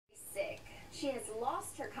She has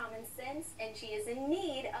lost her common sense and she is in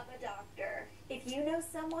need of a doctor. If you know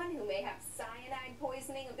someone who may have cyanide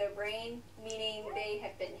poisoning of their brain, meaning they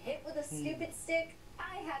have been hit with a stupid stick,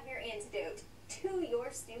 I have your antidote to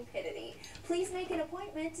your stupidity. Please make an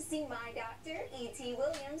appointment to see my doctor, E.T.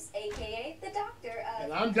 Williams, a.k.a. the doctor of...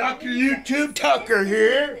 And I'm Dr. YouTube Tucker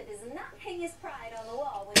here. ...that does not hang his pride on the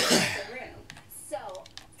wall when he leaves the room. So...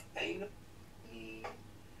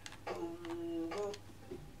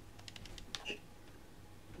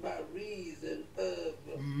 by reason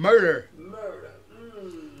of murder.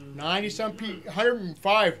 90-some people,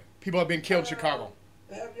 105 people have been killed in Chicago.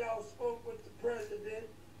 Have y'all spoke with the president?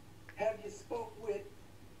 Have you spoke with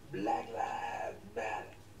Black Lives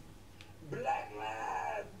Matter? Black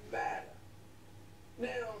Lives Matter.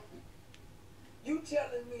 Now, you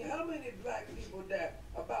telling me how many black people died?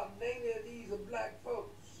 About 90 of these are black folks.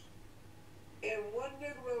 And one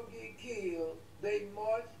Negro get killed, they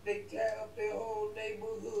march, they tear up their whole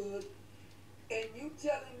neighborhood, and you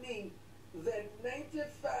telling me that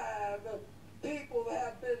 95 people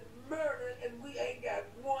have been murdered and we ain't got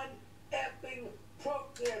one effing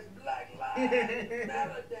protest? Black Lives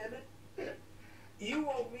Matter, damn it. You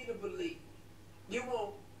want me to believe, you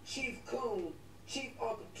want Chief Coon, Chief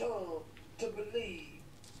Uncle Tom to believe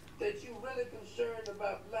that you really concerned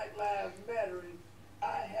about Black Lives Mattering.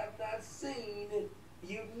 I have not seen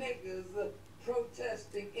you niggas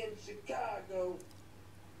protesting in Chicago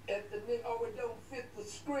at the oh, it don't fit the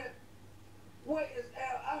script. What is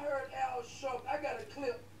Al? I heard Al Sharpton. I got a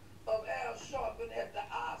clip of Al Sharpton at the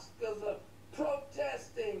Oscars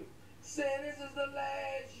protesting, saying this is the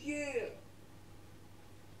last year.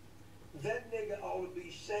 That nigga ought to be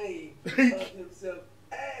ashamed of himself.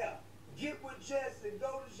 Al, get with Jesse,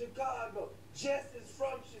 go to Chicago. Jess is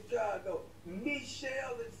from Chicago.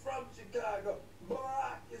 Michelle is from Chicago.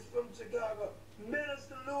 Barack is from Chicago.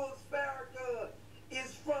 Minister Louis Farrakhan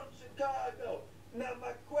is from Chicago. Now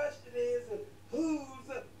my question is,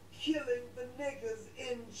 who's killing the niggas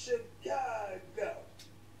in Chicago?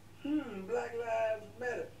 Black Lives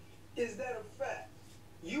Matter. Is that a fact?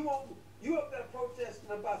 You up there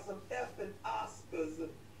protesting about some effing Oscars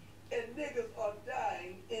and niggas are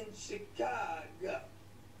dying in Chicago.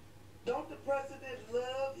 Don't the president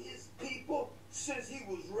love his people since he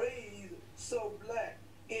was raised so black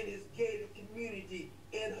in his gated community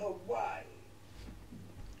in Hawaii?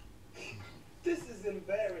 This is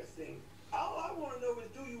embarrassing. All I want to know is,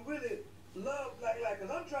 do you really love Black Lives?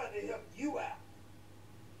 Because I'm trying to help you out.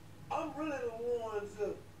 I'm really the ones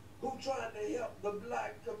who trying to help the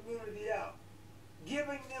black community out.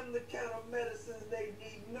 Giving them the kind of medicines they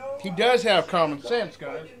need. No, he does have common sense,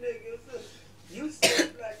 guys. You say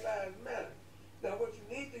Black Lives Matter. Now what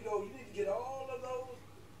you need to go, you need to get all of those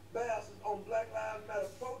bastards on Black Lives Matter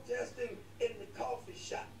protesting in the coffee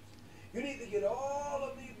shops. You need to get all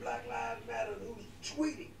of these Black Lives Matter who's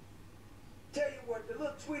tweeting. Tell you what, the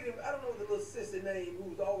little tweeting, I don't know the little sissy name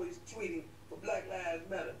who's always tweeting for Black Lives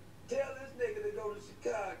Matter. Tell this nigga to go to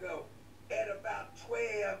Chicago at about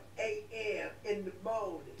 12 a.m. in the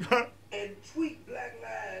morning and tweet Black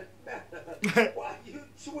Lives Matter. While you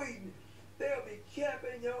tweeting, they'll be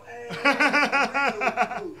capping your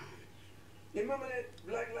ass. You remember that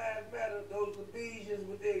Black Lives Matter, those Ephesians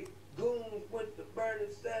with their goons went to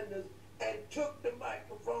Bernie Sanders and took the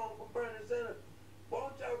microphone from Bernie Sanders? Why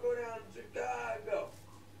don't y'all go down to Chicago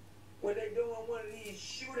when they doing one of these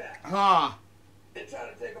shootouts and try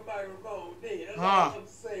to take a microphone then? That's all I'm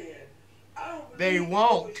saying. I don't believe they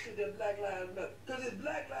won't. That Black Lives Matter. Because it's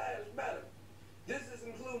Black Lives Matter. This is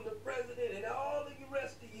including the president and all of you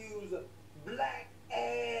rest of you black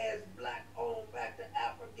ass, black owned back to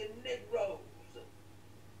African Negroes.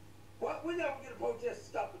 When y'all get a protest to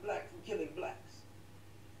stop the blacks from killing blacks?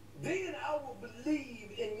 Then I will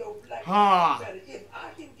believe in your Black Lives Matter. If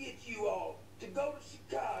I can get you all to go to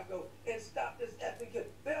Chicago and stop this ethnic killing,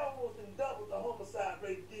 they almost doubled the homicide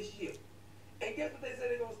rate this year. And guess what they say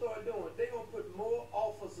they're going to start doing? They're going to put more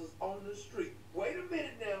officers on the street. Wait a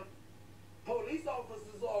minute now. Police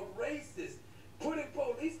officers are racist. Putting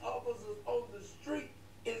police officers on the street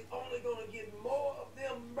is only going to get more of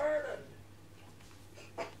them murdered.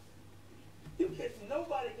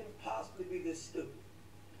 Nobody can possibly be this stupid.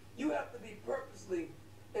 You have to be purposely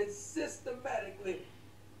and systematically,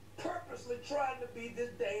 purposely trying to be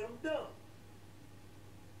this damn dumb.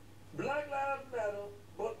 Black Lives Matter,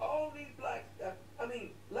 but all these blacks, I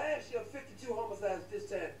mean, last year 52 homicides this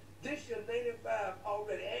time. This year 95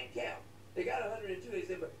 already, and count. They got 102, they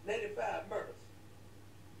said, but 95 murders.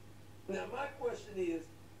 Now my question is,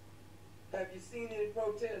 have you seen any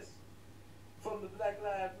protests from the Black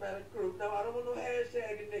Lives Matter crew? No, I don't want no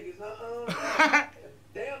hashtagging niggas.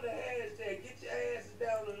 Damn the hashtag. Get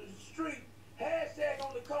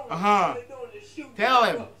Uh-huh. They're doing the shooting Tell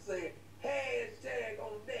him. up, saying, hashtag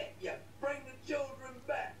on that. Yeah, bring the children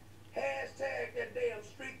back. Hashtag that damn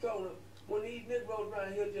street corner when these Negroes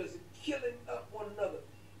around here just killing up one another.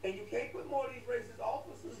 And you can't put more of these racist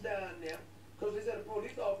officers down there because they said the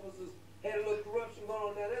police officers had a little corruption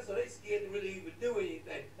going on down there, so they scared to really even do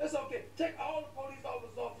anything. That's okay. Take all the police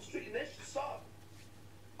officers off the street and that should solve it.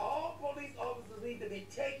 All police officers need to be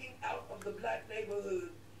taken out of the black neighborhood.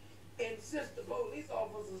 And since the police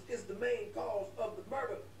officers is the main cause of the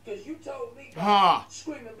murder, because you told me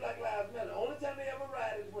screaming Black Lives Matter. The only time they ever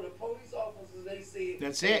rioted is when the police officers, they said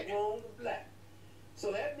That's they it. wronged the black.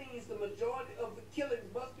 So that means the majority of the killings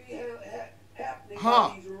must be happening Huh.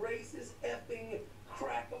 by these racist effing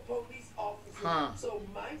cracker police officers. Huh. So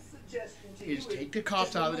my suggestion to Is you take the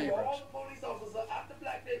cops out of the remove all neighborhoods. the police officers out the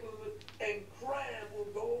black neighborhood and crime will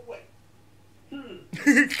go away.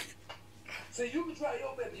 So you can try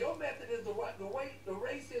your method. Your method is the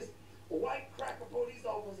racist white cracker police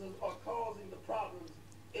officers are causing the problems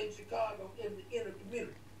in Chicago in the inner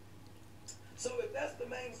community. So if that's the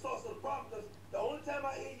main source of the problem, the only time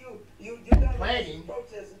I hear you down Flagging.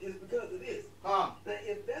 protesting is because of this. Huh. Now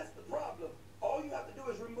if that's the problem, all you have to do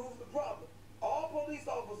is remove the problem. All police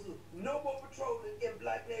officers, no more patrolling in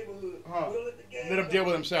black neighborhoods. Huh. We'll let the gang Let 'em deal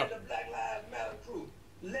with and themselves. the